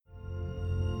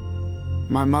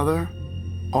My mother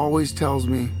always tells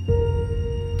me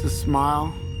to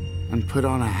smile and put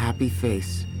on a happy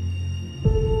face.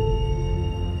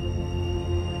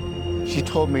 She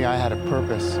told me I had a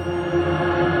purpose.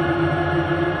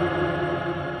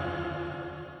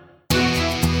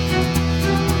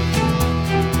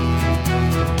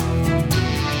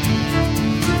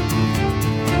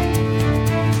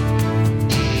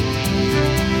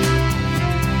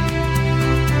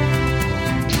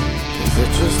 Is it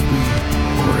just me,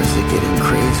 or is it getting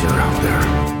crazier out there?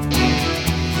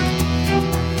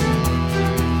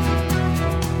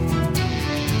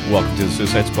 Welcome to the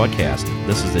Suicide Squadcast.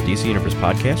 This is the DC Universe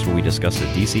podcast where we discuss the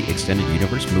DC Extended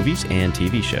Universe movies and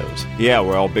TV shows. Yeah,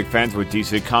 we're all big fans of what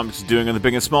DC Comics is doing on the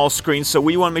big and small screen, so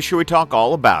we want to make sure we talk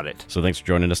all about it. So thanks for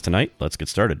joining us tonight. Let's get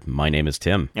started. My name is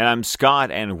Tim. And I'm Scott,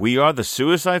 and we are the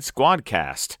Suicide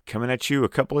Squadcast, coming at you a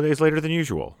couple of days later than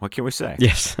usual. What can we say?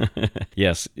 Yes.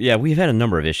 Yes. Yeah, we've had a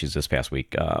number of issues this past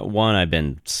week. One, I've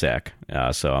been sick,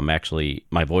 so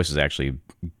my voice is actually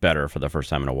better for the first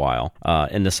time in a while.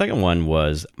 And the second one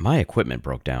was my equipment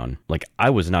broke down. Like, I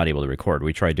was not able to record.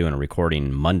 We tried doing a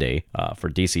recording Monday for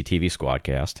DC TV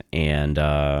Squadcast, and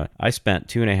I spent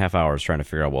 2.5 hours trying to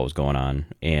figure out what was going on,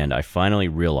 and I finally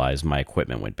realized my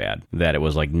equipment went bad, that it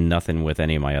was like nothing with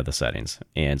any of my other settings,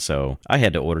 and so I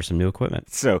had to order some new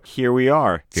equipment. So here we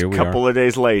are. It's a couple of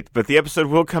days late, but the episode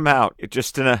will come out,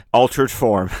 just in an altered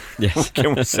form. Yes. What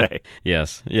can we say?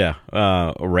 Yes. Yeah.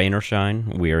 Rain or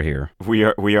shine, we are here.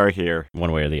 We are here.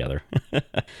 One way or the other.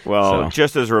 Well,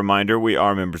 just as a reminder, we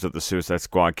are members of the Suicide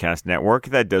Squadcast Network.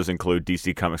 That does include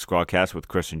DC Comics Squadcast with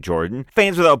Chris and Jordan,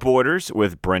 Fans Without Borders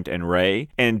with Brent and Ray,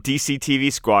 and DC TV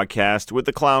Squadcast with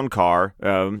the Clown Car.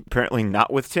 Apparently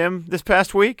not with Tim this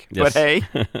past week, yes. But hey.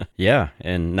 Yeah,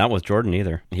 and not with Jordan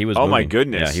either. He was moving. My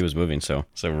goodness. Yeah, he was moving, so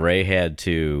Ray had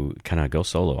to kind of go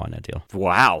solo on that deal.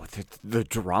 Wow, the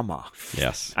drama.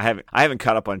 Yes. I haven't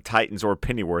caught up on Titans or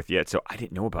Pennyworth yet, so I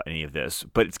didn't know about any of this.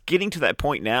 But it's getting to that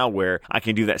point now where I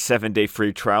can do that 7-day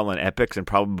free trial on Epics and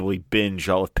probably binge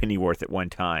all of Pennyworth at one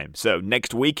time. So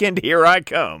next weekend, here I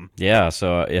come. Yeah,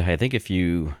 so I think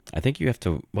you have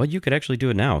to. Well, you could actually do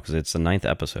it now because it's the 9th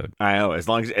episode. I know. As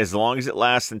long as it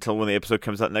lasts until when the episode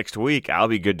comes out next week, I'll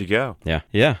be good to go.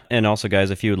 Yeah. And also,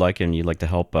 guys, if you would like and you'd like to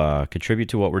help contribute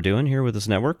to what we're doing here with this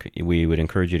network, we would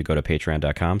encourage you to go to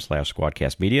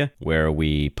patreon.com/squadcastmedia, where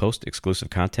we post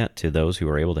exclusive content to those who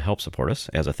are able to help support us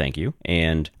as a thank you.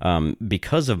 And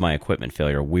because of my equipment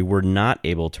failure, we were not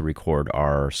able to record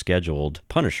our scheduled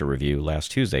Punisher review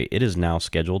last Tuesday. It is now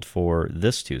scheduled for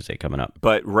this Tuesday coming up.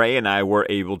 But Ray and I were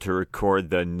able to record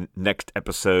the next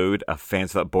episode of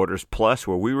Fans Without Borders Plus,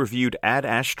 where we reviewed Ad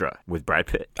Astra with Brad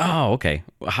Pitt. Oh, okay.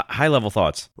 High-level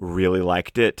thoughts. Really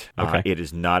liked it. Okay. It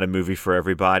is not a movie for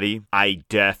everybody. I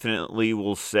definitely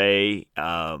will say,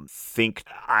 think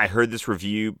I heard this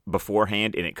review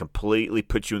beforehand, and it completely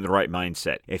puts you in the right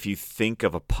mindset. If you think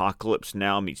of Apocalypse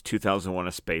Now meets 2001: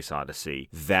 A Space Odyssey,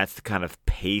 that's the kind of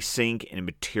pacing and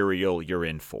material you're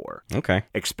in for. Okay.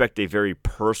 Expect a very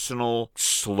personal,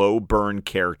 slow burn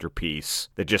character piece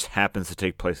that just happens to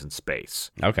take place in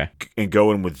space. Okay. And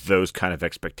go in with those kind of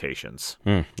expectations.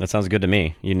 That sounds good to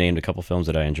me. You named a couple films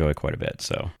that I enjoy quite a bit,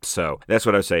 so that's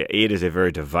what I would say. It is a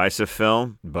very divisive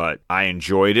film, but I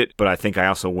enjoyed it, but I think I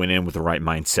also went in with the right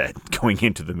mindset going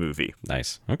into the movie.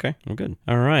 Nice. Okay. Well, good.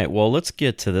 All right. Well, let's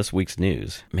get to this week's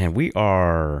news. Man,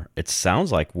 it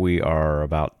sounds like we are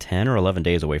about 10 or 11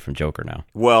 days away from Joker now.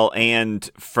 Well, and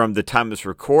from the time of this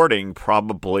recording,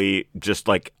 probably just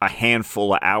like a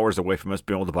handful of hours away from us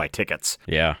being able to buy tickets.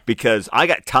 Yeah. Because I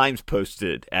got times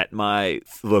posted at my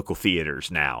local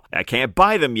theaters now. I can't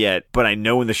buy them yet, but I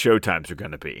know when the show times are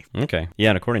going to be. Okay. Yeah,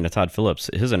 and according to Todd Phillips,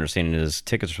 his understanding is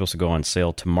tickets are supposed to go on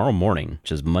sale tomorrow morning,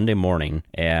 which is Monday morning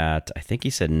at, I think he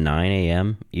said 9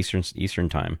 a.m. Eastern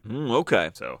time.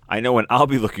 Okay. So I know when I'll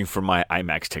be looking for my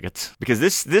IMAX tickets, because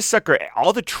this sucker,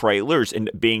 all the trailers end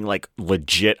up being like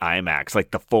legit IMAX,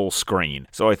 like the full screen.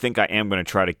 So I think I am going to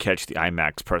try to catch the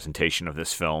IMAX presentation of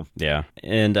this film. Yeah.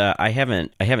 And I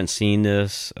haven't seen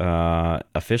this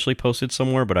officially posted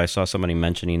somewhere, but I saw somebody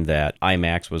mentioning that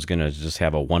IMAX was going to just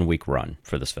have a 1-week run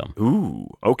for this film. Ooh,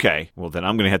 okay. Well, then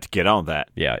I'm going to have to get on that.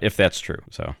 Yeah, if that's true.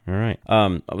 So, all right.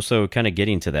 So kind of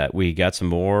getting to that, we got some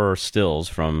more stills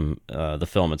from the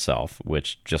film itself,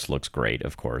 which just just looks great,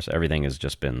 of course. Everything has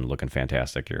just been looking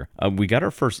fantastic here. We got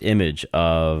our first image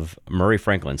of Murray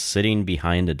Franklin sitting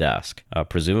behind a desk.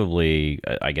 Presumably,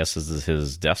 I guess this is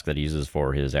his desk that he uses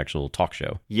for his actual talk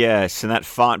show. Yes, and that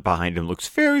font behind him looks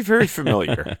very, very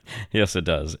familiar. Yes, it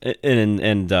does.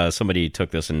 And somebody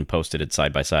took this and posted it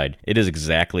side by side. It is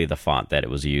exactly the font that it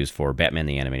was used for Batman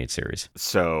the Animated Series.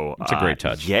 So it's a great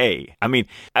touch. Yay. I mean,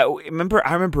 I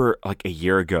remember like a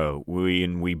year ago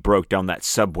when we broke down that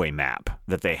subway map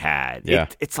that they had. Yeah.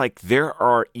 It's like there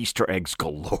are Easter eggs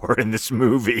galore in this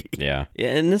movie. Yeah.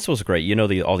 And this was great. You know,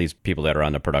 all these people that are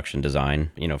on the production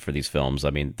design, you know, for these films, I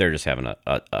mean, they're just having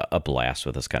a blast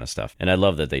with this kind of stuff. And I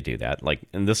love that they do that. Like,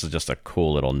 and this is just a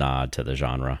cool little nod to the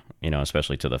genre, you know,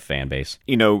 especially to the fan base.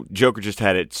 You know, Joker just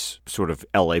had its sort of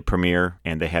LA premiere,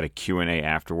 and they had a Q&A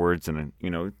afterwards. And, you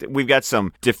know, we've got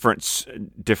some different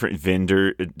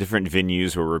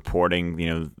venues were reporting, you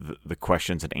know, the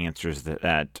questions and answers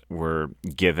that were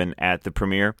given at the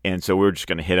premiere. And so we're just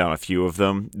going to hit on a few of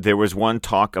them. There was one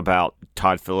talk about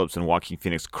Todd Phillips and Joaquin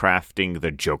Phoenix crafting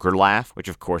the Joker laugh, which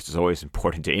of course is always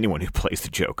important to anyone who plays the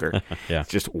Joker. Yeah. It's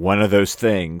just one of those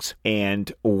things.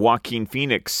 And Joaquin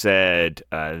Phoenix said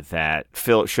that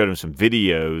Phillips showed him some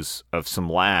videos of some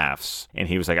laughs, and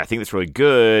he was like, I think that's really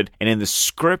good. And in the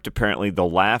script, apparently, the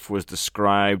laugh was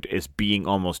described as being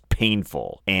almost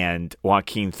painful. And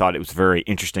Joaquin thought it was a very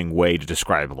interesting way to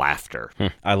describe laughter.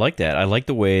 I like that. I like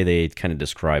the way they kind of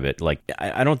describe it. Like,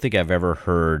 I don't think I've ever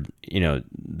heard, you know,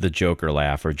 the Joker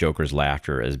laugh or Joker's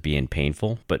laughter as being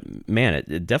painful. But, man,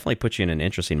 it definitely puts you in an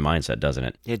interesting mindset, doesn't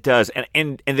it? It does.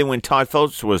 And then when Todd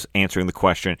Phillips was answering the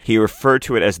question, he referred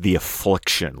to it as the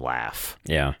affliction laugh.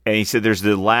 Yeah. And he said there's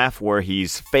the laugh where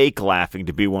he's fake laughing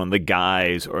to be one of the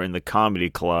guys or in the comedy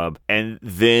club. And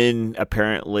then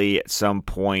apparently at some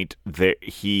point that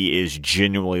he is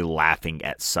genuinely laughing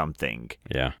at something.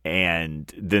 Yeah.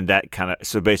 And then that kind of,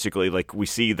 so basically like we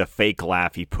see the fake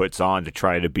laugh he puts on to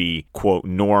try to be, quote,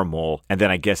 normal. And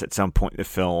then I guess at some point in the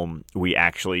film, we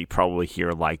actually probably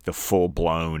hear like the full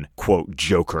blown, quote,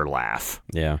 Joker laugh.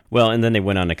 Yeah. Well, and then they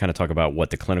went on to kind of talk about what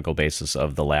the clinical basis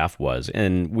of the laugh was.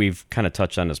 And we've kind of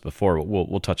touched on this before, but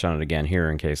we'll touch on it again here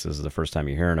in case this is the first time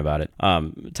you're hearing about it.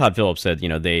 Todd Phillips said, you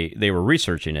know, they were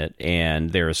researching it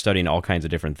and they were studying all kinds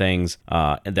of different things.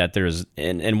 And that there's,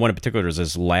 and one in particular is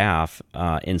this laugh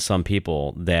in some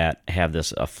people that have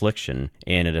this affliction,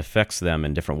 and it affects them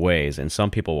in different ways. And some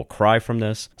people will cry from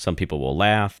this, some people will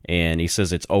laugh. And he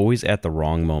says it's always at the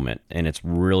wrong moment and it's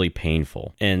really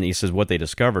painful. And he says what they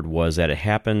discovered was that it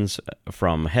happens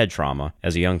from head trauma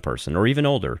as a young person or even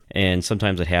older. And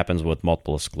sometimes it happens with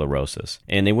multiple sclerosis.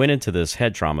 And they went into this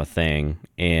head trauma thing,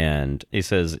 and he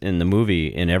says in the movie,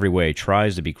 in every way,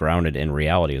 tries to be grounded in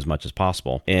reality as much as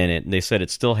possible. And they said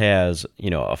it still has, you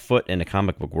know, a foot in the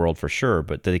comic book world for sure,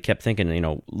 but they kept thinking, you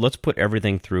know, let's put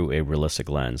everything through a realistic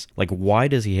lens. Like, why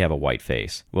does he have a white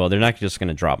face? Well, they're not just going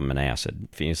to drop him in acid.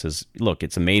 He says, look,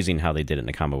 it's amazing how they did it in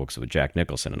the comic books with Jack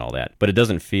Nicholson and all that, but it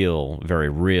doesn't feel very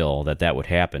real that would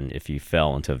happen if you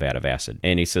fell into a vat of acid.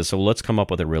 And he says, so let's come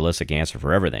up with a realistic answer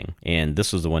for everything. And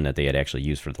this was the one that they had actually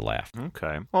used for the laugh.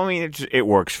 Okay. Well, I mean, it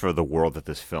works for the world that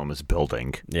this film is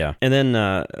building. Yeah. And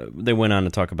then they went on to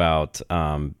talk about,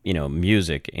 you know,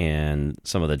 music and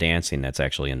some of the dancing that's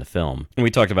actually in the film. And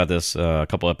we talked about this a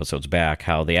couple episodes back,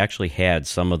 how they actually had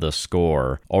some of the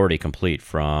score already complete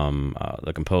from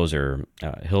the composer,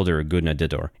 Hildur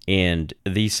Gudnadottir. And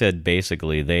they said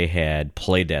basically they had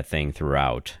played that thing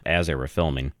throughout as they were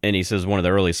filming. And he says one of the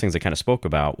earliest things they kind of spoke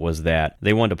about was that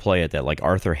they wanted to play it that like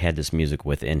Arthur had this music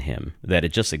within him, that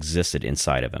it just existed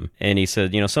inside of him. And he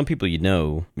said, you know, some people you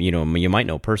might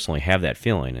know personally have that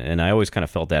feeling. And I always kind of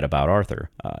felt that about Arthur.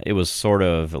 It was sort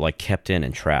of like kept in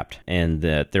and trapped. And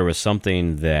that there was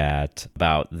something that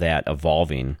about that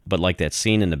evolving, but like that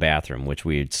scene in the bathroom, which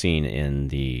we'd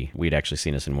actually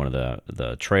seen this in one of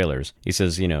the trailers. He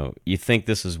says, you know, you think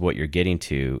this is what you're getting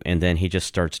to, and then he just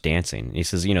starts dancing. He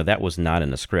says, you know, that was not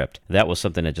in the script. That was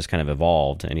something that just kind of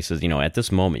evolved. And he says, you know, at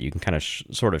this moment, you can kind of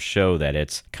sort of show that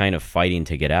it's kind of fighting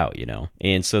to get out, you know.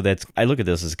 And so I look at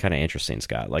this as kind of interesting,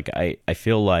 Scott. Like, I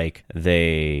feel like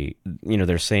they, you know,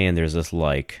 they're saying there's this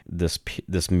like this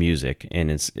music,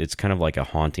 and it's kind of like a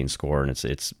haunting score, and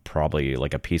it's probably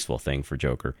like a peaceful thing for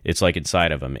Joker. It's like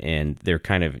inside of him, and they're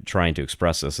kind of trying to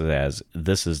express this as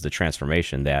this is the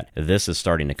transformation, that this is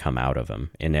starting to come out of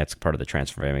him, and that's part of the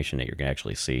transformation that you're going to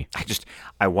actually see.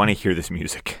 I want to hear this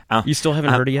music. You still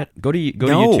haven't heard it yet? Go to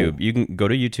YouTube. You can go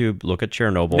to YouTube, look at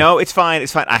Chernobyl. No, it's fine.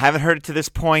 It's fine. I haven't heard it to this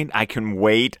point. I can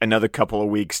wait another couple of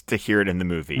weeks to hear it in the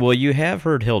movie. Well, you have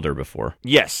heard Hildur before.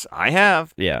 Yes, I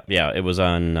have. Yeah. It was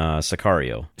on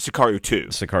Sicario. Sicario 2.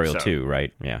 Sicario 2,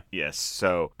 right? Yeah. Yes.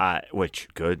 So, which,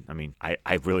 good good. I mean, I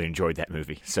really enjoyed that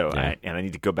movie. So Yeah. I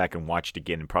need to go back and watch it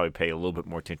again and probably pay a little bit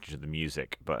more attention to the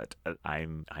music. But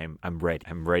I'm ready.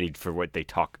 I'm ready for what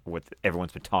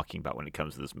everyone's been talking about when it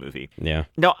comes to this movie. Yeah.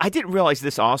 No, I didn't realize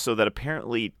this also, that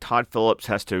apparently Todd Phillips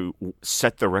has to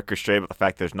set the record straight about the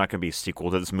fact that there's not going to be a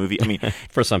sequel to this movie. I mean,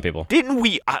 For some people. didn't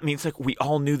we? I mean, it's like we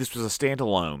all knew this was a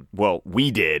standalone. Well,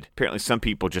 we did. Apparently, some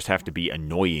people just have to be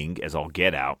annoying as all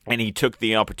get out. And he took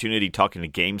the opportunity talking to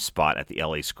GameSpot at the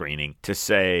LA screening to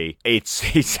say,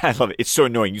 I love it. It's so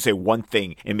annoying. You say one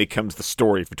thing and it becomes the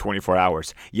story for 24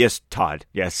 hours. Yes, Todd.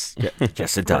 Yes.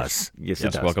 Yes, it does. Yes,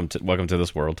 it does. Welcome to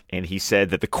this world. And he said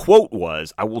that the quote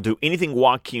was, "I will do anything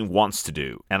Joaquin wants to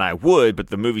do." And I would, but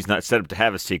the movie's not set up to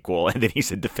have a sequel. And then he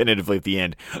said definitively at the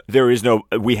end,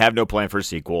 we have no plan for a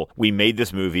sequel. We made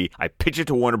this movie. I pitched it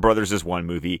to Warner Brothers as one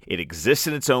movie. It exists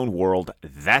in its own world.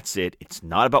 That's it. It's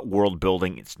not about world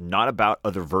building. It's not about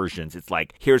other versions. It's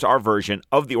like, here's our version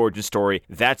of the origin story.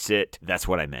 That's it. That's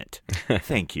what I meant.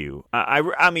 Thank you.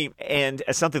 I mean, and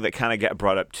as something that kind of got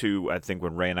brought up too, I think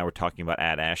when Ray and I were talking about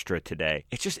Ad Astra today,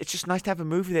 it's just nice to have a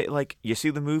movie that, like, you see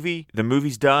the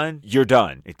movie's done, you're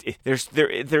done.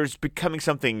 There's becoming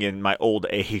something in my old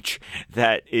age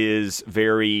that is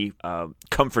very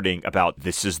comforting about,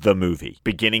 this is the movie,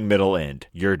 beginning, middle, end,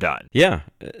 you're done. Yeah,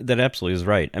 that absolutely is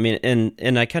right. I mean,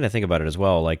 and I kind of think about it as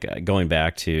well, like going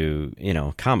back to,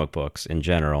 comic books in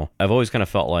general. I've always kind of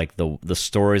felt like the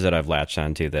stories that I've latched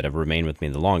onto that have remained with me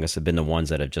the longest have been the ones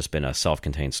that have just been a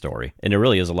self-contained story. And there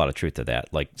really is a lot of truth to that.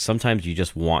 Like, sometimes you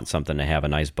just want something to have a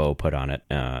nice bow put on it,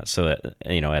 so that,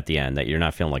 at the end, that you're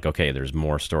not feeling like, okay, there's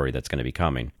more story that's going to be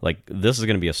coming. Like, this is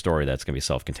going to be a story that's going to be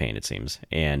self-contained, it seems.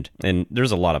 And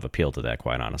there's a lot of appeal to that,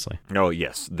 quite honestly. Oh,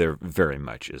 yes, there very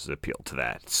much is appeal to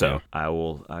that. So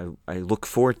yeah. I look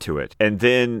forward to it. And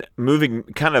then moving,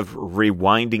 kind of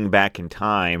rewinding back in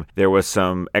time, there was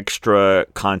some extra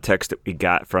context that we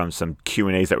got from some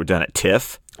Q&As that were done at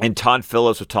TIFF. And Todd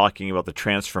Phillips was talking about the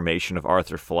transformation of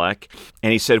Arthur Fleck.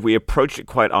 And he said, we approached it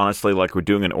quite honestly like we're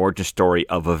doing an origin story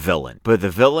of a villain. But the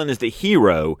villain is the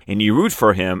hero, and you root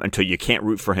for him until you can't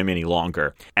root for him any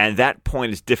longer. And that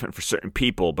point is different for certain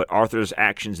people, but Arthur's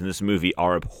actions in this movie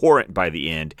are abhorrent by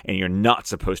the end, and you're not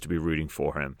supposed to be rooting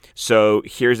for him. So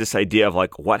here's this idea of,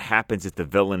 like, what happens if the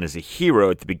villain is a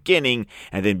hero at the beginning,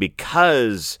 and then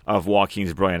because of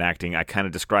Joaquin's brilliant acting, I kind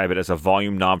of describe it as a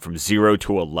volume knob from 0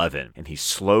 to 11. And he's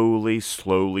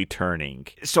slowly turning.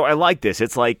 So I like this.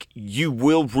 It's like you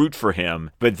will root for him,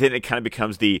 but then it kind of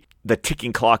becomes the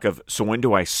ticking clock of, so when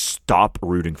do I stop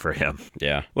rooting for him?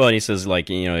 Yeah. Well, and he says, like,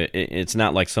 it's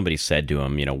not like somebody said to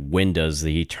him, when does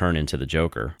he turn into the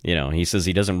Joker? He says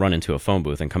he doesn't run into a phone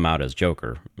booth and come out as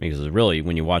Joker. Because really,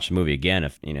 when you watch the movie again,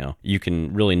 if you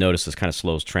can really notice this kind of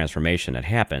slow transformation that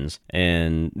happens.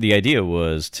 And the idea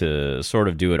was to sort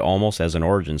of do it almost as an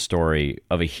origin story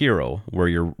of a hero where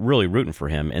you're really rooting for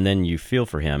him, and then you feel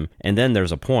for him, and then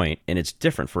there's a point, and it's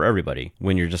different for everybody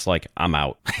when you're just like, I'm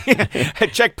out.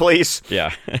 Check, please.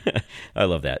 Yeah. I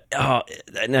love that. Oh,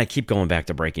 and I keep going back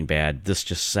to Breaking Bad. This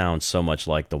just sounds so much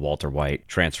like the Walter White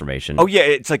transformation. Oh, yeah.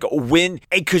 It's like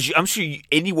because I'm sure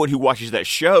anyone who watches that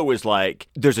show is like,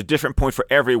 there's a different point for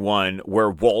everyone where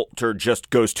Walter just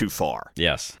goes too far.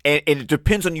 Yes. And it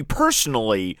depends on you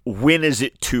personally. When is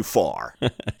it too far?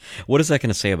 What is that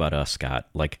going to say about us, Scott?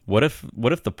 Like, what if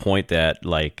the point that,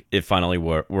 like, it finally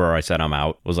where I said I'm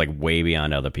out was, like, way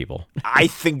beyond other people? I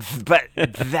think, but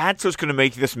that's what's going to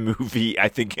make this movie, I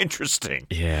think, interesting.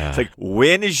 Yeah. It's like,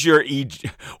 when is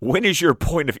your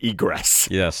point of egress?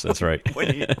 Yes, that's right.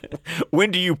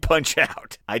 when do you punch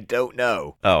out? I don't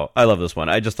know. Oh, I love this one.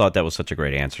 I just thought that was such a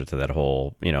great answer to that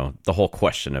whole, the whole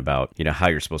question about, how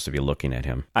you're supposed to be looking at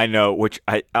him. I know, which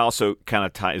I also kind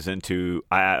of ties into,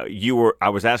 I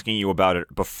was asking you about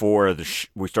it before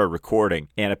we started recording,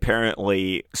 and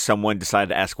apparently someone decided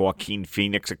to ask Joaquin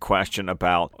Phoenix a question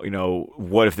about,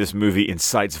 what if this movie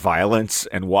incites violence?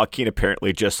 And Joaquin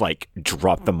apparently just, like,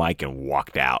 dropped the mic and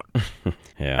walked out.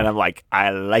 Yeah. And I'm like, I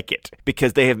like it,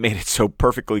 because they have made it so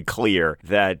perfectly clear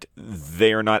that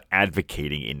they are not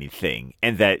advocating anything,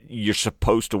 and that you're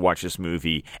supposed to watch this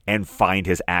movie and find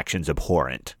his actions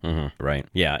abhorrent. Mm-hmm. Right.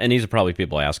 Yeah. And these are probably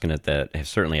people asking it that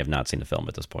certainly have not seen the film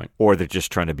at this point. Or they're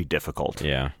just trying to be difficult.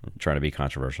 Yeah. Trying to be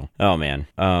controversial. Oh, man.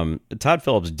 Todd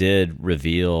Phillips did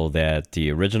reveal that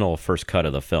the original first cut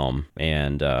of the film,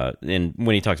 and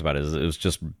when he talks about it was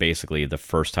just basically the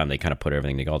first time they kind of put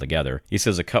everything all together. He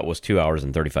says the cut was 2 hours and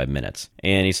and 35 minutes.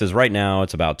 And he says right now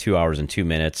it's about 2 hours and 2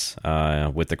 minutes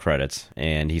with the credits.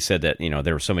 And he said that,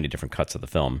 there were so many different cuts of the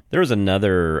film. There was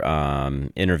another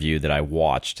interview that I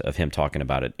watched of him talking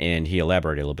about it, and he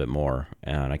elaborated a little bit more.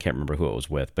 And I can't remember who it was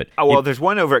with, but there's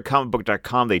one over at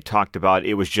comicbook.com. They talked about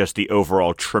it was just the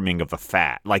overall trimming of the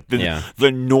fat, like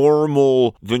the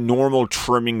normal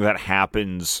trimming that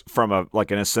happens from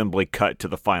an assembly cut to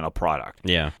the final product.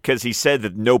 Yeah, because he said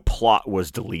that no plot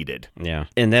was deleted. Yeah,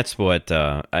 and that's what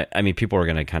I mean. People are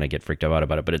going to kind of get freaked out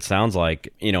about it, but it sounds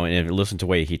like, and if you listen to the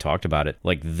way he talked about it,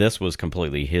 like this was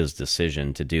completely his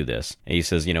decision to do this. And he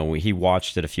says, he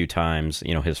watched it a few times,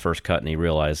 his first cut, and he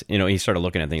realized, he started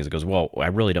looking at things and goes, well, I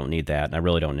really don't need that, and I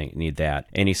really don't need that.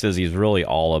 And he says he's really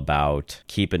all about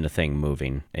keeping the thing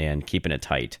moving and keeping it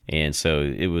tight. And so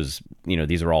it was,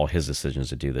 these are all his decisions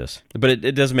to do this. But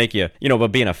it does make you, but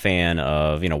being a fan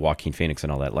of, Joaquin Phoenix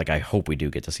and all that, like I hope we do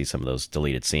get to see some of those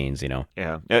deleted scenes,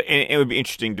 Yeah, and it would be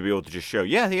interesting to be able to just show,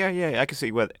 yeah, I can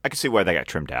see why they got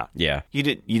trimmed out. Yeah, you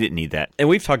didn't need that. And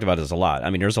we've talked about this a lot. I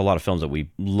mean, there's a lot of films that we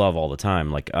love all the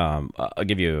time. Like, I'll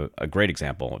give you a great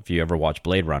example. If you ever watch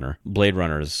Blade Runner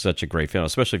is such a great film,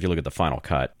 especially if you look at the final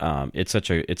cut. It's such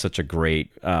a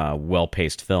great,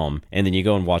 well-paced film. And then you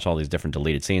go and watch all these different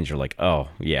deleted scenes. You're like, oh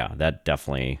yeah, that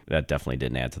definitely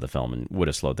didn't add to the film and would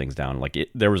have slowed things down. Like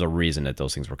there was a reason that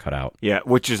those things were cut out. Yeah,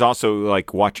 which is also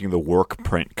like watching the work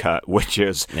print cut, which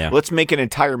is let's make an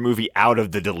entire movie out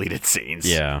of the deleted scenes.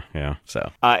 Yeah.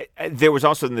 So there was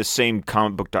also in the same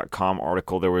comicbook.com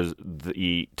article, there was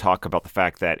the talk about the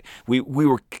fact that we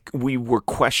were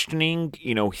questioning,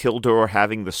 Hildur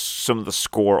having some of the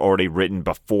score already written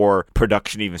before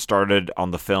production even started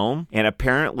on the film, and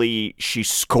apparently she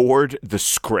scored the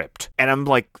script, and I'm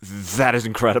like, that is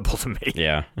incredible to me.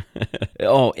 Yeah.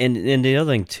 Oh, and the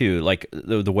other thing too, like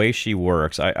the way she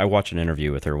works, I watched an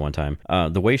interview with her one time.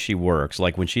 The way she works,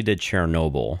 like when she did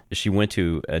Chernobyl, she went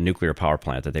to a nuclear power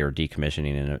plant that they were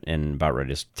decommissioning and about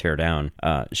ready to tear down.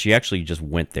 She actually just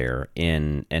went there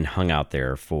and hung out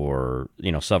there for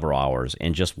several hours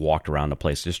and just walked around the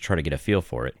place just to try to get a feel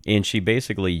for it. And she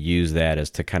basically used that as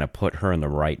to kind of put her in the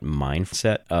right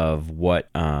mindset of what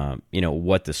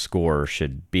the score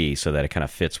should be, so that it kind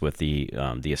of fits with the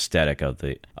aesthetic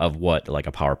of what like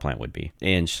a power plant would be.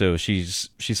 And so she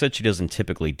said she doesn't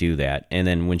typically do that. And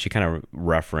then when she kind of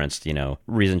referenced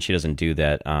reason she doesn't do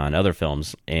that on other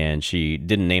films, and she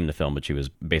didn't name the film, but she was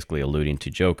basically alluding to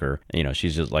Joker. She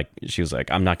was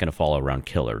like, I'm not going to follow around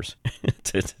killers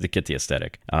to get the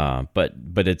aesthetic. But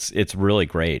it's really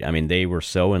great. I mean, they were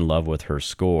so in love with her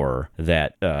score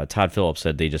that Todd Phillips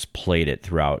said they just played it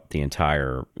throughout the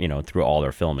entire, through all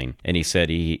their filming. And he said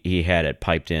he had it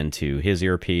piped into his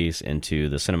earpiece, into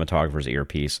the cinematographer's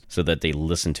earpiece, so that they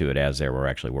listened to it as they were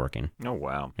actually working. Oh,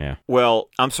 wow. Yeah. Well,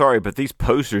 I'm sorry, but these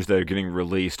posters that are getting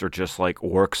released are just like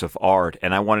works of art.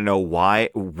 And I want to know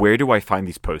where do I find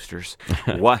these posters?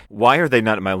 Why are they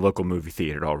not at my local movie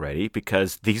theater already?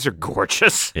 Because these are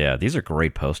gorgeous. Yeah, these are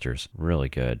great posters. Really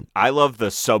good. I love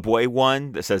the Subway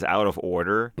one that says Out of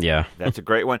Order. Yeah. That's a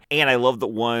great one. And I love the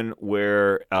one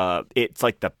where it's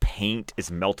like the paint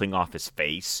is melting off his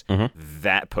face. Mm-hmm.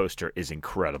 That poster is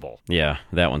incredible. Yeah,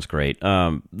 that one's great.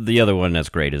 The other one that's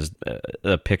great is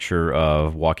a picture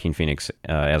of Joaquin Phoenix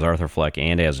as Arthur Fleck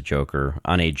and as Joker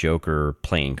on a Joker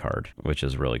playing card, which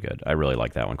is really good. I really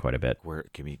like that one quite a bit.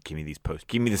 Give me these posters.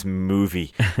 Give me this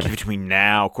movie. Give it to me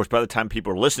now. Of course, by the time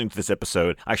people are listening to this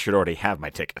episode, I should already have my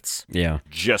tickets. Yeah.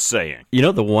 Just saying.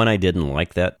 The one I didn't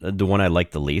like the one I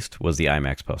liked the least was the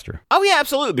IMAX poster. Oh yeah,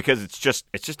 absolutely, because it's just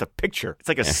a picture. It's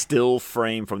like a still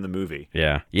frame from the movie.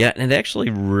 Yeah. Yeah, and it actually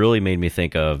really made me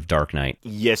think of Dark Knight.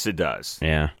 Yes, it does.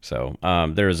 Yeah. So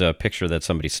there's a picture that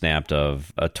somebody snapped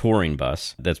of a touring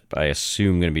bus that's, I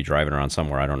assume, going to be driving around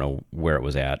somewhere. I don't know where it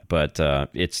was at, but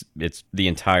it's the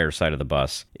entire side of the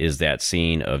bus is that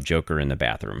scene of Joker in the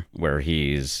bathroom where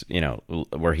he's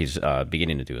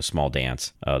beginning to do a small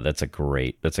dance. That's a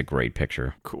great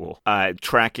picture. Cool.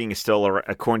 Tracking is still,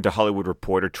 according to Hollywood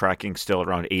Reporter, tracking still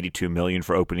around 82 million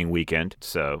for opening weekend.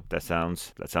 So that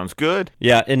sounds good.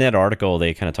 Yeah. In that article,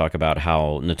 they kind of talk about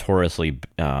how notoriously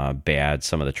bad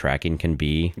some of the tracking can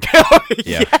be.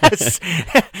 Yes.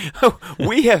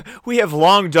 we have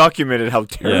long documented how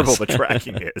terrible the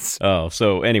tracking is. Oh,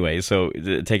 so anyway,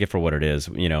 take it for what it is.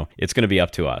 It's going to be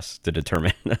up to us to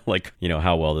determine,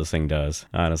 how well this thing does,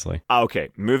 honestly. Okay,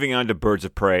 moving on to Birds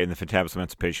of Prey and the Fantabulous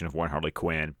Emancipation of One Harley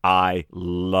Quinn. I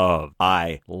love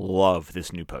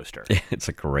this new poster. It's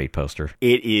a great poster.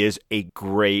 It is a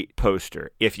great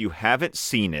poster. If you haven't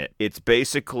seen it, it's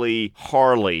basically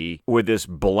Harley with this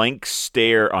blank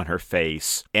stare on her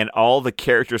face and all the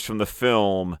characters from the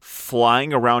film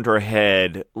flying around her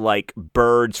head like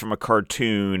birds from a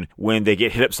cartoon when they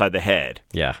get hit upside the head.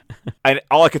 Yeah. And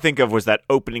all I could think of was that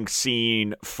opening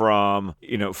scene from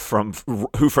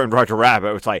Who Framed Roger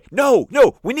Rabbit. It's like, no,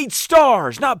 we need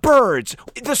stars, not birds.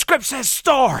 The script says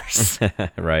stars.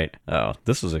 Right. Oh,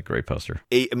 this was a great poster.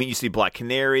 I mean, you see Black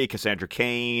Canary, Cassandra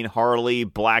Cain, Harley,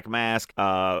 Black Mask,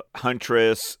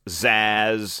 Huntress,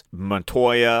 Zaz,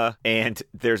 Montoya, and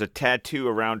there's a tattoo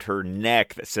around her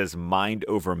neck that says "Mind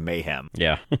over Mayhem."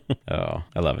 Yeah. Oh,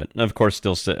 I love it. And of course,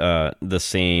 still the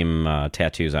same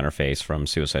tattoos on her face from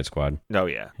Suicide Squad. Oh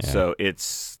yeah. So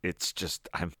it's just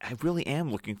I really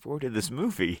am looking forward to this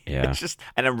movie. Yeah. It's just,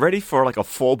 and I'm ready for like a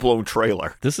full blown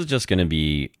trailer. This is just going to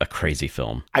be a crazy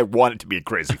film. I want it to be a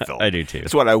crazy film. I do too.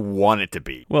 It's what I want it to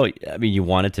be. Well, I mean, you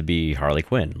want it to be Harley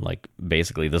Quinn. Like,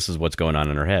 basically, this is what's going on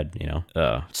in her head, you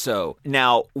know? So,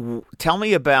 now, tell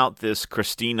me about this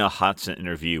Christina Hodson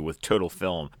interview with Total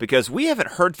Film, because we haven't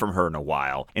heard from her in a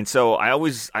while, and so I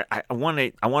want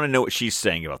to know what she's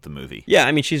saying about the movie. Yeah,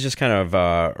 I mean, she's just kind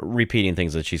of repeating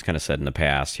things that she's kind of said in the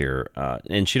past here,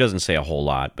 and she doesn't say a whole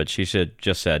lot, but she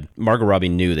just said Margot Robbie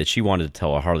knew that she wanted to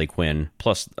tell a Harley Quinn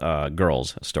plus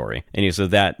girls story, and so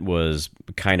that was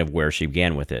kind of where she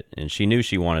began with it, and she knew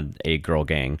she wanted a girl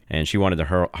gang, and she wanted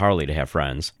Harley to have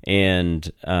friends,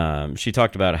 and she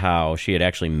talked about how she had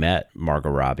actually met Margot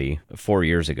Robbie 4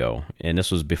 years ago, and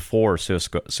this was before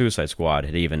Suicide Squad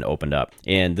had even opened up,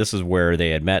 and this is where they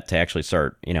had met to actually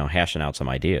start, hashing out some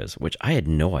ideas, which I had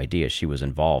no idea she was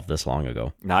involved this long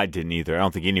ago. No, I didn't either. I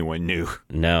don't think anyone knew.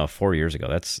 No, 4 years ago.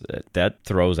 That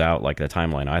throws out like the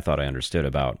timeline I thought I understood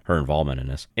about her involvement in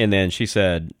this. And then she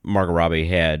said Margot Robbie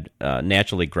had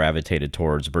naturally gravitated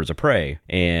towards Birds of Prey,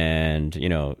 and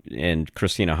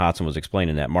Christina Hodson was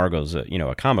explaining that Margot's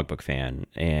a comic book fan,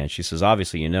 and she says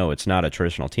obviously it's not a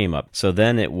traditional team up. So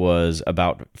then it was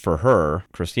about, for her,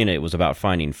 Christina, it was about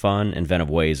finding fun, inventive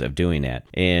ways of doing that.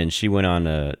 And she went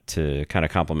on to kind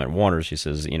of compliment Warner. She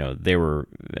says they were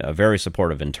very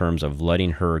supportive in terms of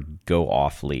letting her go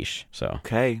off leash. So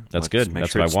okay, that's good.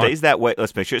 That's what I want. Stays that way.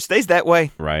 Let's make sure it stays that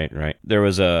way. Right. There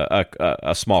was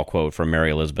a small quote from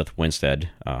Mary Elizabeth Winstead,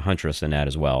 Huntress, in that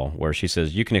as well, where she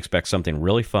says, "You can expect something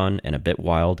really fun and a bit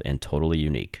wild and totally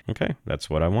unique." Okay, that's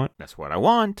what I want. That's what I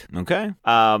want. Okay.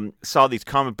 Saw these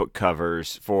comic book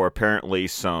covers for apparently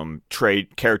some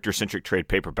character-centric trade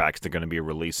paperbacks they're going to be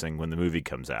releasing when the movie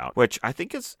comes out, which I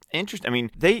think is interesting. I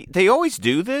mean, they always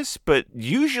do this, but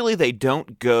usually they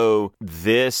don't go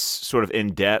this sort of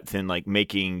in-depth in like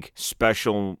making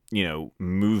special,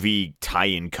 movie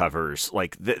tie-in covers.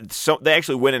 Like, so they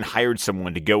actually went and hired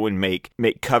someone to go and make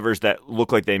covers that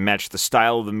look like they match the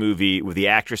style of the movie with the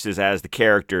actresses as the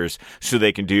characters, so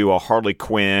they can do a Harley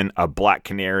Quinn, a Black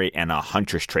Canary, and a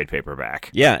Huntress trade paperback.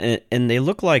 Yeah, and they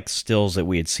look like stills that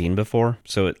we had seen before,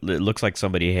 so it looks like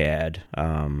somebody had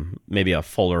maybe a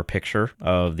fuller picture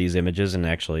of these images and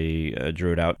actually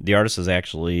drew it out. The artist is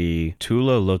actually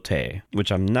Tula Lotte,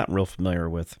 which I'm not real familiar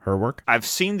with her work. I've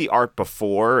seen the art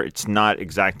before. It's not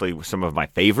exactly some of my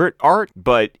favorite art,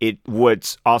 but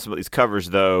what's awesome about these covers,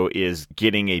 though, is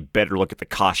getting a better look at the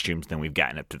costumes than we've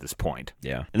gotten up to this point.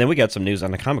 Yeah. And then we got some news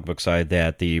on the comic book side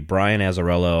that the Brian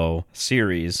Azzarello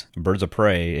series, Birds of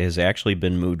Prey, has actually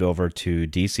been moved over to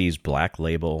DC's Black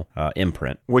Label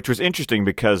imprint. Which was interesting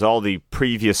because all the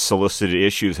previous solicited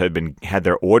issues had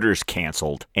their orders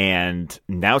canceled, and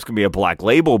now it's going to be a Black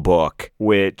Label book,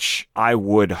 which I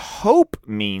would hope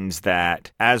means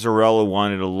that Azzarello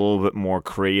wanted a little bit more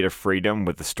creative freedom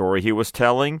with the story he was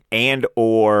telling, and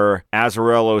or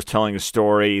Azzarello is telling a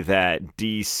story that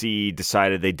DC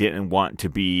decided they didn't want to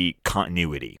be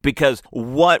continuity. Because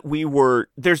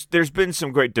there's been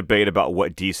some great debate about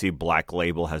what DC Black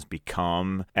Label has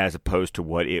become as opposed to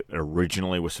what it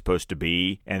originally was supposed to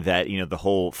be, and that, the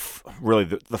whole,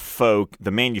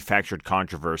 the manufactured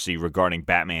controversy regarding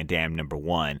Batman Damned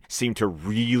 #1 seemed to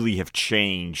really have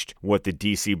changed what the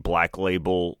DC Black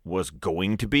Label was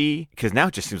going to be, because now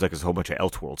it just seems like there's a whole bunch of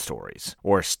Elseworld stories,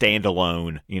 or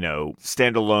standalone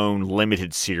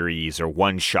limited series, or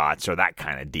one-shots, or that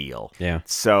kind of deal. Yeah.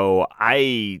 So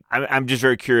I'm just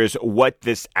very curious what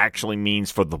this actually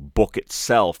means for the book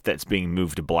itself that's being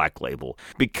moved to Black Label,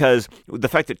 because the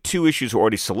fact that 2 issues were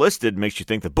already solicited makes you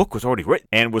think the book was already written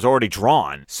and was already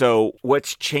drawn. So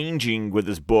what's changing with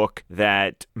this book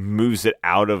that moves it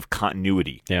out of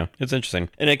continuity? Yeah, it's interesting.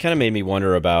 And it kind of made me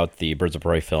wonder about the Birds of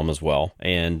Prey film as well.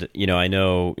 And, I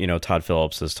know, Todd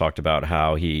Phillips has talked about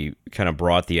how he kind of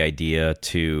brought the idea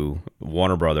to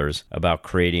Warner Brothers about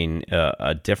creating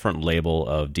a different label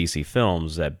of DC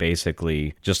films that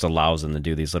basically just allows them to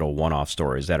do these little one-off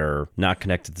stories that are not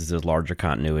connected to the larger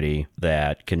continuity,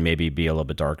 that can maybe be a little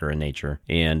bit darker in nature.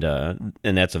 And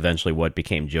that's eventually what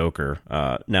became Joker,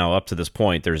 Now, up to this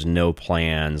point, there's no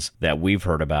plans that we've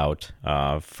heard about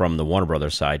from the Warner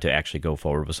Brothers side to actually go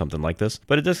forward with something like this.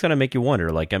 But it does kind of make you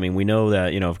wonder. Like, I mean, we know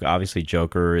that, obviously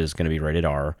Joker is going to be rated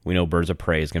R. We know Birds of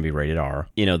Prey is going to be rated R.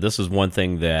 This is one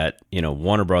thing that,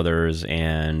 Warner Brothers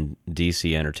and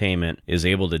DC Entertainment is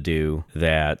able to do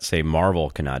that, say, Marvel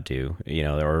cannot do,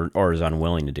 or is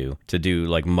unwilling to do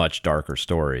like much darker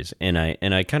stories. And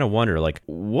I kind of wonder, like,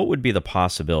 what would be the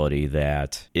possibility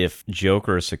that if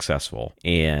Joker is successful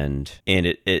and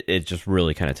it just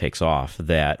really kind of takes off,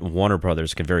 that Warner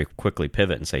Brothers can very quickly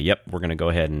pivot and say, yep, we're going to go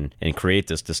ahead and create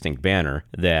this distinct banner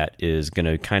that is going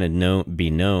to kind of be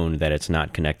known that it's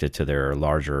not connected to their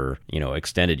larger,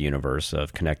 extended universe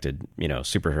of connected,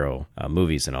 superhero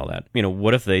movies and all that.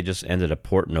 What if they just ended up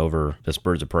porting over this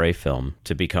Birds of Prey film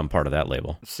to become part of that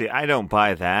label? See, I don't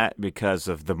buy that because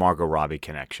of the Margot Robbie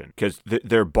connection. Because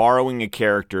they're borrowing a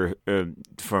character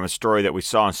from a story that we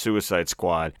saw in Suicide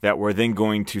Squad that we're then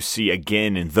going to see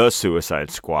again in The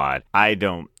Suicide Squad. I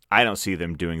don't see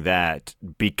them doing that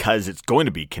because it's going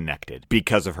to be connected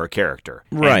because of her character.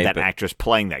 Right. And that actress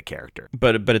playing that character.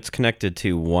 But it's connected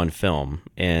to one film.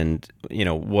 And,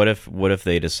 what if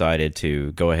they decided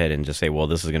to go ahead and just say, well,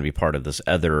 this is going to be part of this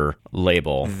other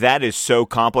label? That is so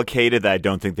complicated that I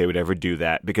don't think they would ever do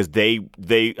that because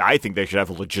I think they should have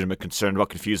a legitimate concern about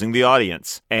confusing the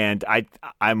audience. And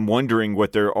I'm wondering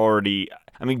what they're already...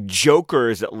 I mean, Joker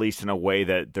is at least in a way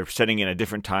that they're setting in a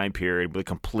different time period with a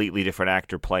completely different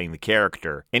actor playing the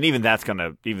character, and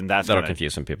that'll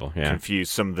confuse some people. Yeah, confuse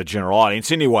some of the general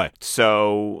audience anyway.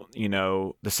 So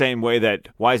the same way that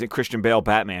why isn't Christian Bale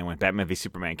Batman when Batman v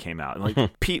Superman came out? And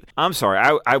like, I'm sorry,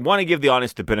 I want to give the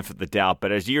audience the benefit of the doubt,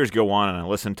 but as years go on and I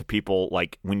listen to people,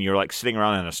 like when you're like sitting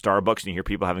around in a Starbucks and you hear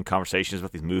people having conversations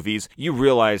about these movies, you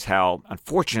realize how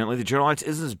unfortunately the general audience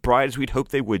isn't as bright as we'd hope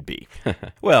they would be.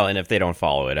 Well, and if they don't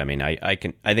follow it, I mean, I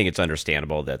think it's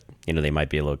understandable that they might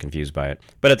be a little confused by it,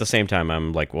 but at the same time,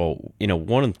 I'm like, well,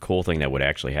 one cool thing that would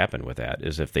actually happen with that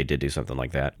is if they did do something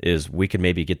like that, is we could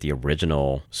maybe get the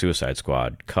original Suicide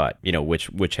Squad cut,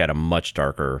 which had a much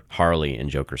darker Harley and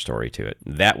Joker story to it.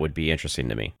 That would be interesting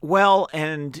to me. Well,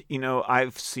 and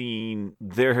I've seen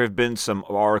there have been some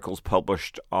articles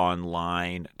published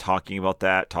online talking about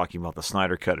the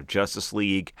Snyder Cut of Justice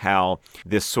League, how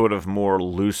this sort of more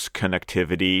loose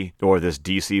connectivity or this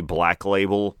DC Black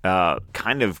Label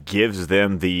kind of gives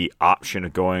them the option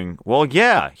of going, well,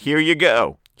 yeah, here you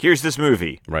go. Here's this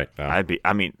movie. Right. I'd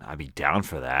be down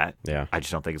for that. Yeah. I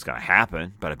just don't think it's going to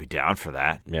happen, but I'd be down for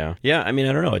that. Yeah. Yeah. I mean,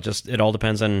 I don't know. It all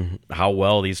depends on how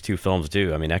well these two films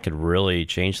do. I mean, that could really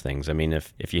change things. I mean,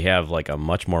 if you have like a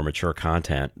much more mature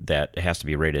content that has to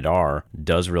be rated R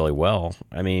does really well,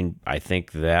 I mean, I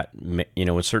think that,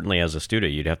 certainly as a studio,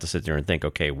 you'd have to sit there and think,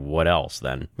 okay, what else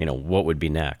then? What would be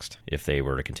next if they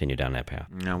were to continue down that path?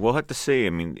 No, we'll have to see. I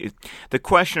mean, the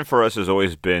question for us has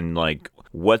always been like,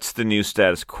 what's the new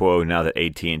status quo now that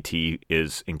AT&T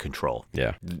is in control?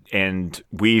 Yeah. And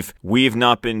we've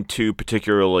not been too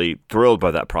particularly thrilled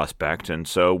by that prospect. And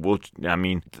so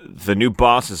the new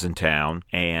boss is in town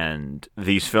and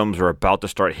these films are about to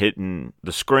start hitting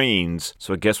the screens.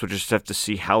 So I guess we'll just have to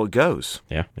see how it goes.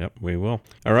 Yeah. Yep. We will.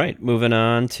 All right. Moving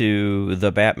on to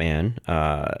The Batman.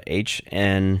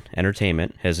 HN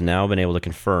Entertainment has now been able to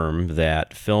confirm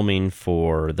that filming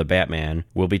for The Batman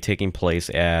will be taking place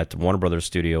at Warner Brothers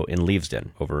studio in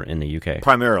Leavesden over in the UK.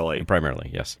 Primarily,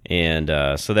 yes. And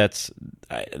so that's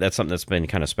something that's been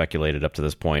kind of speculated up to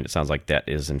this point. It sounds like that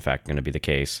is in fact going to be the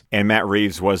case. And Matt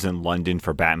Reeves was in London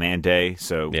for Batman Day,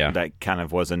 so yeah, that kind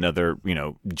of was another,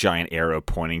 giant arrow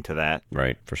pointing to that.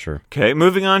 Right, for sure. Okay,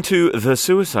 moving on to The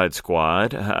Suicide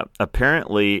Squad.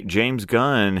 Apparently, James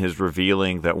Gunn is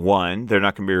revealing that, one, they're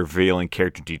not going to be revealing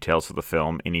character details for the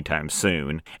film anytime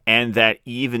soon, and that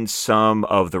even some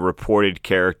of the reported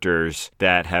characters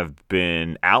that have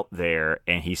been out there,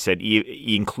 and he said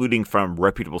including from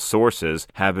reputable sources,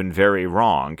 have been very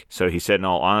wrong. So he said, in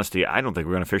all honesty, I don't think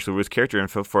we're going to officially release character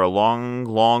info for a long,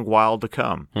 long while to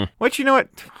come. Which, you know what?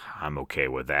 I'm okay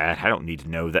with that. I don't need to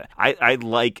know that. I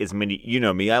like as many,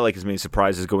 I like as many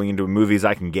surprises going into a movie as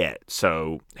I can get.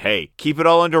 So, hey, keep it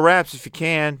all under wraps if you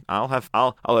can. I'll have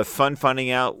fun finding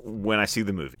out when I see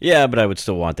the movie. Yeah, but I would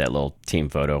still want that little team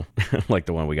photo, like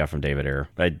the one we got from David Ayer.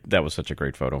 That was such a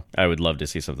great photo. I would love to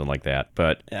see something like that.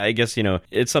 But I guess,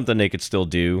 it's something they could still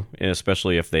do,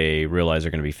 especially if they realize they're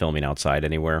going to be filming outside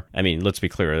anywhere. I mean, let's be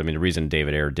clear. I mean, the reason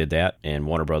David Ayer did that and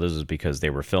Warner Brothers is because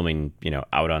they were filming,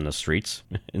 out on the streets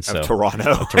in So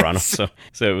Toronto. Of Toronto.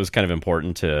 So it was kind of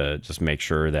important to just make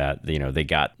sure that they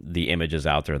got the images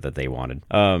out there that they wanted.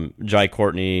 Jai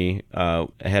Courtney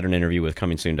had an interview with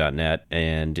ComingSoon.net,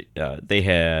 and they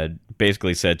had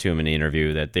basically said to him in the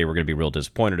interview that they were going to be real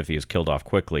disappointed if he was killed off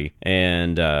quickly.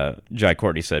 And Jai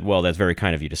Courtney said, well, that's very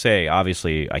kind of you to say.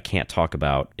 Obviously, I can't talk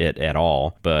about it at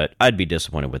all, but I'd be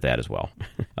disappointed with that as well.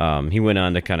 He went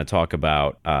on to kind of talk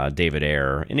about David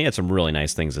Ayer, and he had some really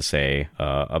nice things to say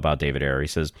about David Ayer. He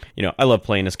says, I love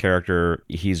playing this character.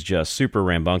 He's just super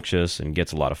rambunctious and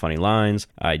gets a lot of funny lines.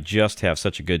 I just have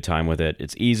such a good time with it.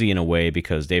 It's easy in a way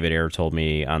because David Ayer told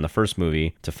me on the first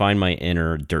movie to find my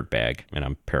inner dirtbag, and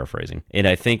I'm paraphrasing. And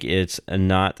I think it's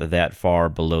not that far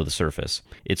below the surface.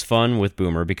 It's fun with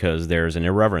Boomer because there's an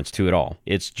irreverence to it all.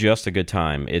 It's just a good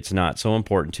time. It's not so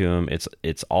important to him.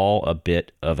 It's all a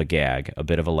bit of a gag, a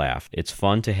bit of a laugh. It's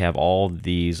fun to have all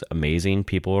these amazing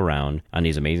people around on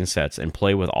these amazing sets and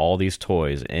play with all these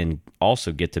toys and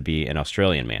also get to be an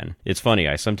Australian man. It's funny,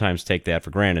 I sometimes take that for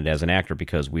granted as an actor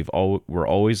because we're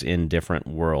always in different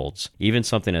worlds. Even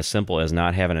something as simple as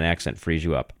not having an accent frees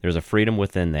you up. There's a freedom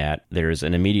within that. There's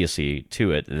an immediacy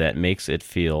to it that makes it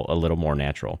feel a little more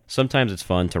natural. Sometimes it's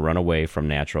fun to run away from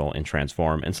natural and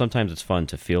transform, and sometimes it's fun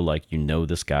to feel like you know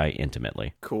this guy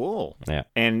intimately. Cool. Yeah.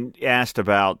 And asked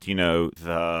about,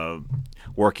 the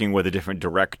working with a different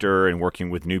director and working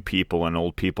with new people and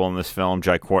old people in this film.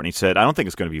 Jai Courtney said, I don't think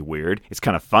it's going to be weird. It's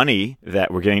kind of funny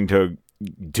that we're getting to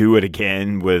do it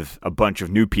again with a bunch of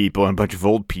new people and a bunch of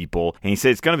old people. And he said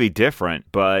it's going to be different,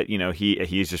 but,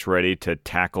 he's just ready to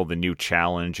tackle the new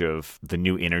challenge of the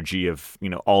new energy of,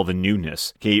 all the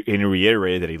newness. He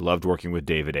reiterated that he loved working with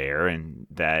David Ayer and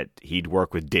that he'd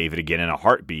work with David again in a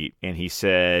heartbeat. And he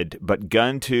said, but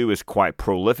Gunn 2 is quite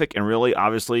prolific and really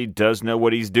obviously does know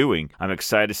what he's doing. I'm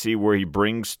excited to see what he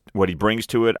brings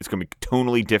to it. It's going to be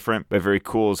tonally different, but very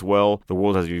cool as well. The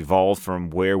world has evolved from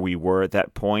where we were at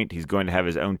that point. He's going to have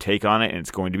his own take on it, and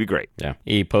it's going to be great. Yeah.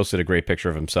 He posted a great picture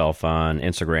of himself on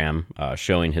Instagram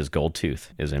showing his gold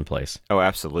tooth is in place. Oh,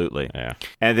 absolutely. Yeah.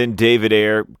 And then David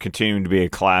Ayer, continuing to be a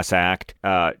class act,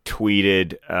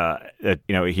 tweeted that,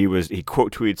 he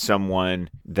quote tweeted someone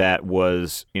that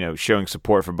was, showing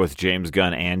support for both James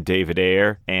Gunn and David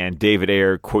Ayer. And David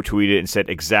Ayer quote tweeted and said,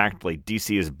 exactly,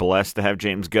 DC is blessed to have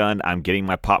James Gunn. I'm getting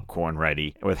my popcorn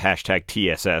ready with hashtag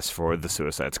TSS for the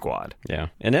Suicide Squad. Yeah.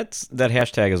 And that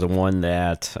hashtag is the one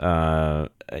that,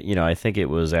 I think it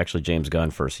was actually James Gunn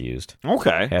first used.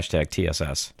 Okay. Hashtag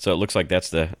TSS. So it looks like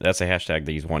that's a hashtag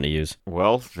that he's wanting to use.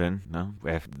 Well, then, no.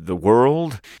 The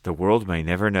world may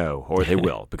never know, or they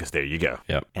will, because there you go.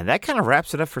 Yep. And that kind of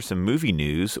wraps it up for some movie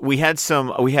news. We had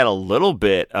a little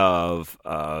bit of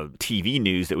TV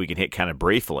news that we can hit kind of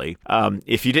briefly.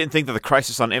 If you didn't think that the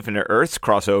Crisis on Infinite Earths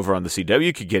crossover on the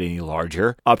CW could get any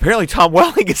larger, apparently Tom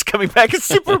Welling is coming back as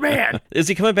Superman. Is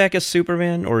he coming back as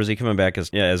Superman, or is he coming back as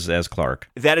Clark?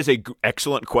 That is an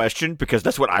excellent question, because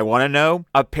that's what I want to know.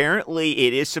 Apparently,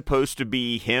 it is supposed to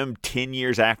be him 10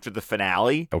 years after the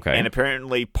finale. Okay. And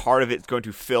apparently, part of it's going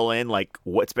to fill in,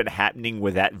 what's been happening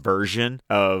with that version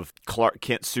of Clark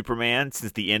Kent Superman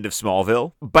since the end of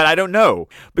Smallville. But I don't know,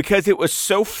 because it was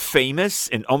so famous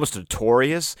and almost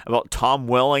notorious about Tom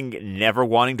Welling never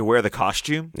wanting to wear the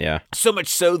costume. Yeah. So much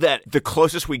so that the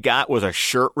closest we got was a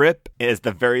shirt rip as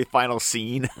the very final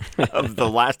scene of the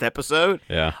last episode.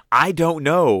 Yeah. I don't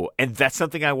know, and that's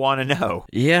something I want to know.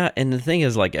 Yeah, and the thing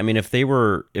is, if they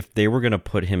were going to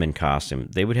put him in costume,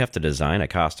 they would have to design a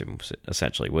costume,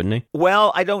 essentially, wouldn't they?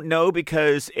 Well, I don't know,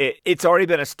 because it's already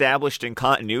been established in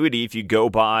continuity, if you go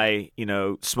by,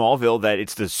 Smallville, that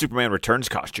it's the Superman Returns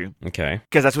costume. Okay.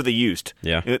 Because that's what they used.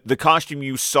 Yeah. The costume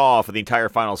you saw for the entire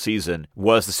final season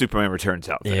was the Superman Returns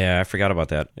outfit. Yeah, I forgot about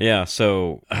that. Yeah,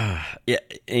 so,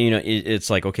 it's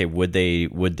like, okay, would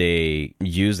they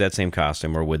use that same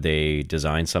costume, or would they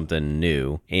design something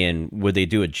new, and would they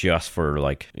do it just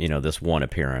for this one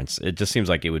appearance? It just seems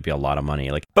like it would be a lot of money.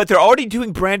 But they're already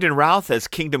doing Brandon Routh as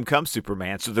Kingdom Come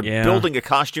Superman, so they're building a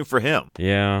costume for him.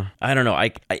 Yeah, I don't know.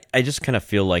 I just kind of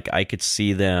feel like I could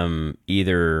see them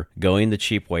either going the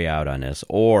cheap way out on this,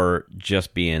 or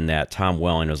just being that Tom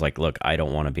Welling was like, look, I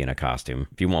don't want to be in a costume.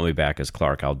 If you want me back as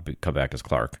Clark, I'll come back as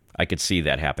Clark. I could see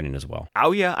that happening as well.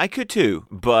 Oh yeah, I could too,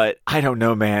 but I don't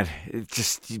know, man. It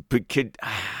just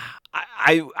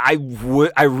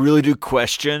I really do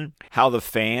question how the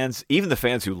fans, even the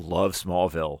fans who love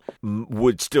Smallville,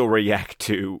 would still react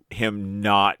to him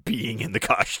not being in the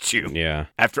costume. Yeah.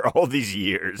 After all these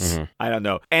years. I don't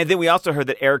know. And then we also heard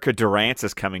that Erica Durance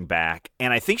is coming back,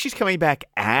 and I think she's coming back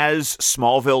as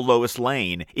Smallville Lois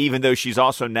Lane, even though she's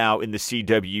also now in the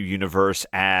CW universe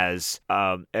as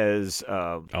oh,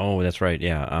 that's right.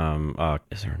 Yeah.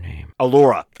 Is her name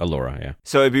Allura? Allura, yeah.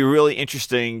 So it'd be really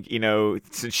interesting,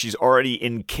 since she's already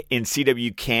in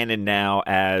CW canon now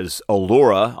as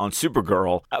Allura on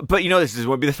Supergirl. But this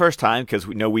won't be the first time, because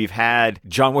we know we've had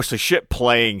John Wesley Shipp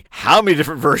playing how many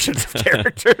different versions of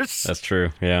characters? That's true.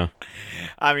 Yeah.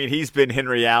 I mean, he's been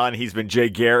Henry Allen, he's been Jay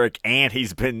Garrick, and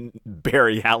he's been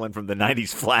Barry Allen from the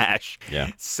 90s Flash.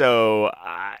 Yeah. So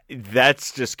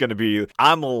that's just going to be...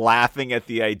 I'm laughing at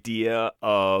the idea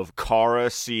of Kara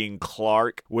seeing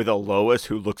Clark with a Lois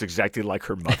who looks exactly like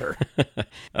her mother.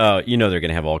 They're going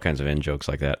to have all kinds of in-jokes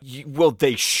like that. Well,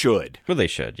 they should. Well, they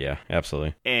should, yeah,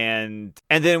 absolutely. And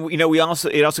then, it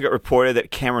also got reported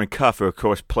that Cameron Cuff, who of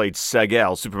course played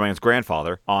Seg-El, Superman's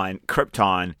grandfather, on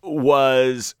Krypton,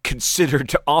 was considered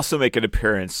to also make an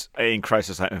appearance in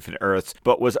Crisis on Infinite Earths,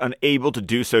 but was unable to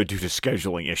do so due to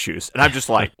scheduling issues. And I'm just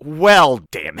like, well,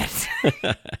 damn it. That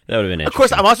would have been interesting. Of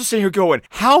course, I'm also sitting here going,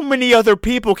 how many other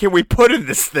people can we put in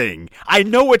this thing? I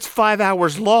know it's 5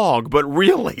 hours long, but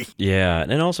really? Yeah,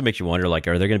 and it also makes you wonder, are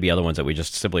there going to be other ones that we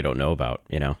just simply don't know about,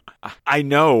 I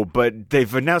know, but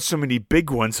they've announced so many big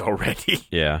ones already.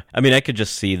 Yeah. I mean, I could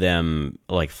just see them,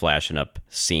 flashing up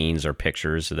scenes or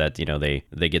pictures that,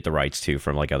 they get the rights to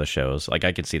from, other shows.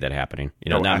 I could see that happening.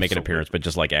 Not make an appearance, but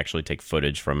just, actually take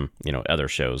footage from, other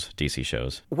shows, DC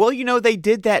shows. Well, they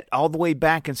did that all the way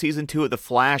back in season 2 of The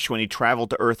Flash when he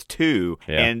traveled to Earth 2,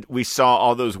 and we saw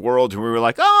all those worlds, and we were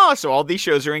like, oh, so all these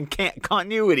shows are in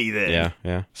continuity then.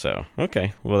 Yeah. So,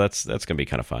 okay. Well, that's going to be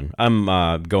kind of fun.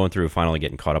 I'm going through, finally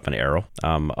getting caught up on Arrow,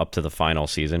 up to the final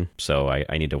season, so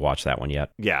I need to watch that one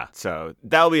yet. Yeah, so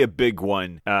that'll be a big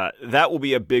one. That will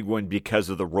be a big one because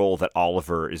of the role that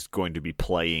Oliver is going to be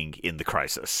playing in the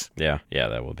Crisis. Yeah,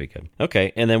 that will be good.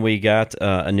 Okay, and then we got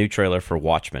a new trailer for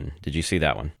Watchmen. Did you see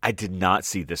that one? I did not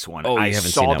see this one. Oh, you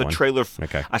haven't seen that one? Trailer.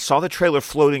 Okay. I saw the trailer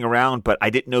floating around, but I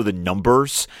didn't know the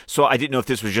numbers, so I didn't know if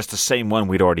this was just the same one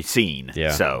we'd already seen.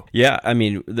 Yeah. So. Yeah, I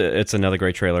mean, it's another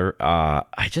great trailer.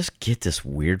 I just get this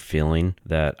weird feeling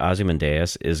that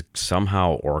Ozymandias is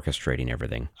somehow orchestrating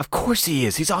everything. Of course he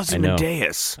is. He's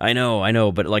Ozymandias. I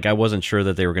know, but I wasn't sure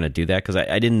that they were going to do that, because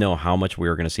I didn't know how much we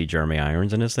were going to see Jeremy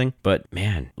Irons in this thing. But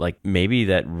man, maybe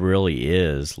that really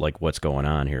is what's going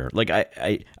on here.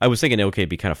 I was thinking, okay, it'd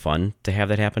be kind of fun to have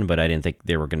that happen, but I didn't think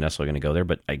they were necessarily going to go there.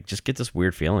 But I just get this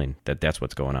weird feeling that that's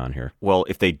what's going on here. Well,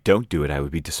 if they don't do it, I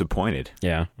would be disappointed.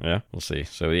 Yeah, we'll see.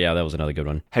 So yeah, that was another good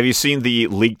one. Have you seen the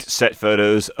leaked set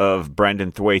photos of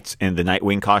Brandon Thwaites in the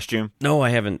Nightwing costume? No, I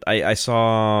haven't. I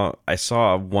saw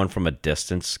one from a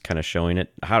distance, kind of showing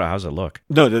it. How's it look?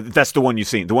 No, that's the one you've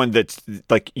seen. The one that's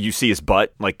you see his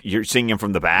butt, you're seeing him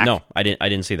from the back. No, I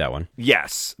didn't see that one.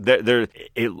 Yes,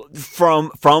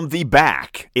 from the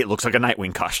back, it looks like a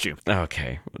Nightwing costume.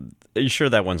 Okay. Are you sure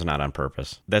that one's not on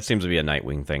purpose? That seems to be a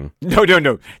Nightwing thing. No.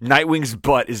 Nightwing's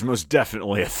butt is most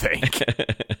definitely a thing.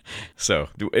 So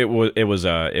it was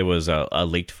a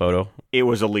leaked photo. It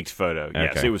was a leaked photo.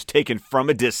 Yes, okay. It was taken from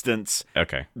a distance.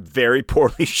 Okay. Very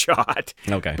poorly shot.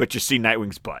 Okay. But you see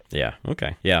Nightwing's butt. Yeah.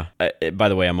 Okay. Yeah. By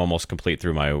the way, I'm almost complete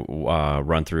through my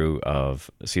run through of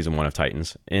season 1 of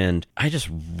Titans, and I just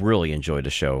really enjoyed the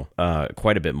show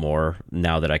quite a bit more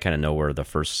now that I kind of know where the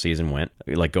first season went.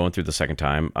 Going through the second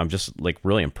time, I'm just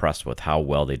really impressed with how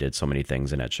well they did so many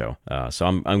things in that show. So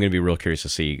I'm going to be real curious to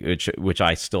see which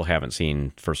I still haven't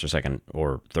seen first or second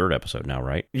or third episode now,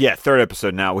 right? Yeah, third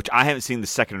episode now, which I haven't seen the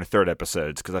second or third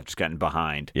episodes because I've just gotten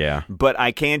behind. Yeah. But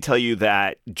I can tell you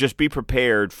that just be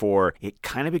prepared for it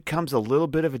kind of becomes a little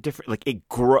bit of a different, it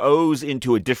grows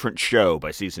into a different show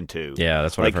by season 2. Yeah,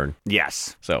 that's what I've heard.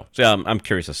 Yes. So I'm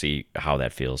curious to see how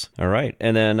that feels. All right.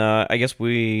 And then I guess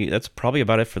that's probably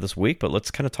about it for this week, but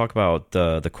let's kind of talk about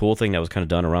the cool thing that was kind of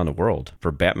done around the world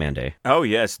for Batman Day. Oh,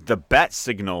 yes. The bat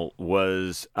signal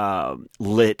was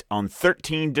lit on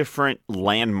 13 different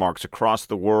landmarks across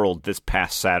the world this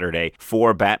past Saturday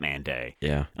for Batman Day.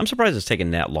 Yeah. I'm surprised it's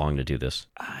taken that long to do this.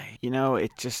 I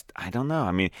don't know.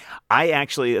 I mean,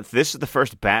 this is the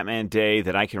first Batman Day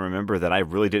that I can remember that I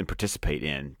really didn't participate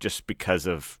in just because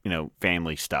of,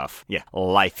 family stuff. Yeah,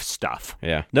 life stuff.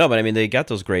 Yeah. No, but I mean, they got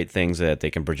those great things that they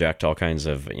can project all kinds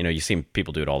of, you see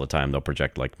people do it all the time. They'll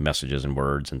project messages and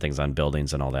words and things on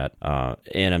buildings and all that.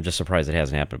 And I'm just surprised it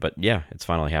hasn't happened. But yeah, it's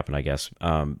finally happened, I guess.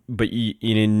 But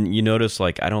you notice,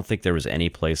 I don't think there was any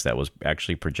place that was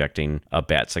actually projecting a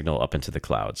bat signal up into the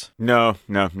clouds. No,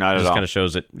 not at all. It just kind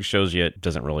of shows you it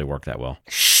doesn't really work that well.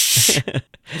 Shh.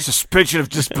 Suspension of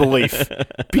disbelief.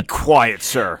 Be quiet,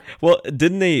 sir. Well,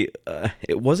 didn't they?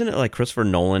 Wasn't it like Christopher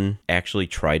Nolan actually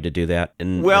tried to do that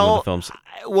in one of the films?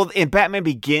 Well, in Batman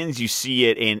Begins, you see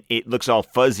it, and it looks all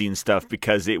fuzzy and stuff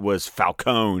because it was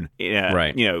Falcone,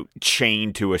 right?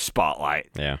 Chained to a spotlight.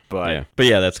 Yeah, but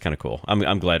yeah, that's kind of cool.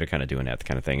 I'm glad they're kind of doing that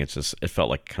kind of thing. It's just it felt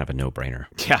like kind of a no-brainer.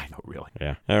 Yeah, I know, really.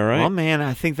 Yeah. All right. Well, man,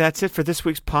 I think that's it for this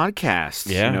week's podcast.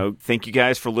 Yeah. Thank you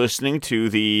guys for listening to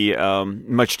the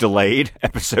much delayed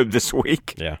episode this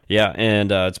week. Yeah,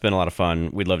 and it's been a lot of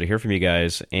fun. We'd love to hear from you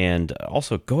guys, and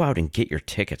also go out and get your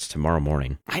tickets tomorrow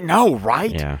morning. I know,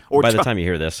 right? Yeah. Or by the time you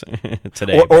hear this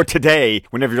today, or today,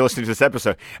 whenever you're listening to this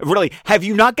episode, really, have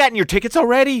you not gotten your tickets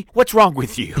already? What's wrong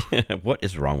with you? What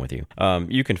is wrong with you?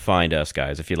 You can find us,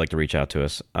 guys, if you'd like to reach out to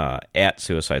us at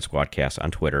Suicide Squadcast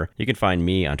on Twitter. You can find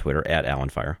me on Twitter at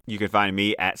AlanFire. You can find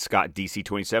me at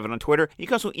ScottDC27 on Twitter. You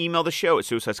can also email the show at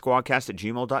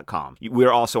suicidesquadcast@gmail.com.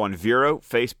 We're also on Vero,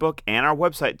 Facebook, and our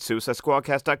website,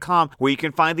 suicidesquadcast.com, where you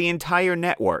can find the entire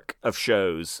network of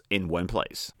shows in one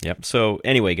place. Yep. So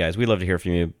anyway, guys, we'd love to hear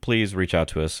from you. Please reach out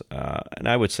to us. And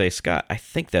I would say, Scott, I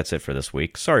think that's it for this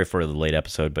week. Sorry for the late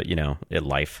episode, but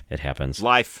it happens.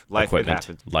 Life equipment, it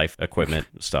happens. Life, equipment,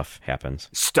 stuff happens.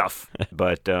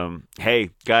 But hey,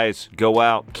 guys, go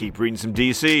out, keep reading some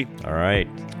DC. All right.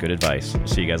 Good advice.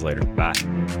 See you guys later. Bye.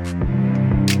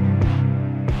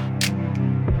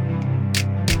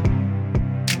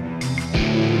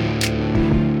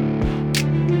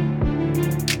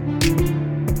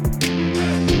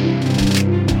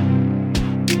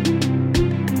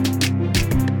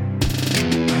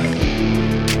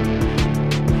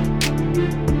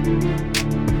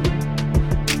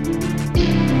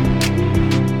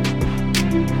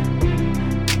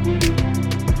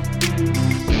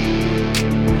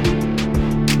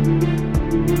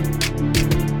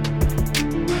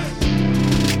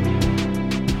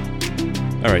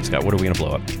 All right, Scott, what are we going to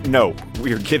blow up? No,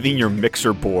 we are giving your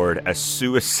mixer board a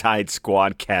Suicide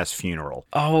Squad cast funeral.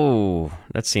 Oh,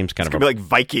 that seems kind It's gonna be like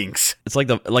Vikings. It's like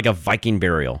a Viking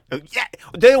burial. Yeah,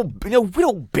 we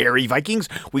don't bury Vikings.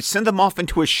 We send them off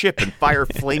into a ship and fire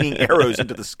flaming arrows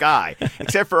into the sky.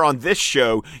 Except for on this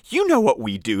show, you know what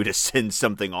we do to send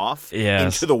something off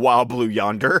into the wild blue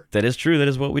yonder. That is true. That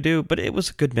is what we do. But it was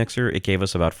a good mixer. It gave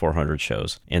us about 400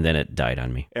 shows, and then it died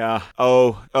on me. Yeah.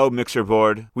 Oh, mixer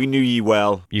board. We knew ye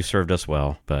well. You served us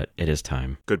well, but it is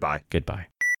time. Goodbye. Goodbye.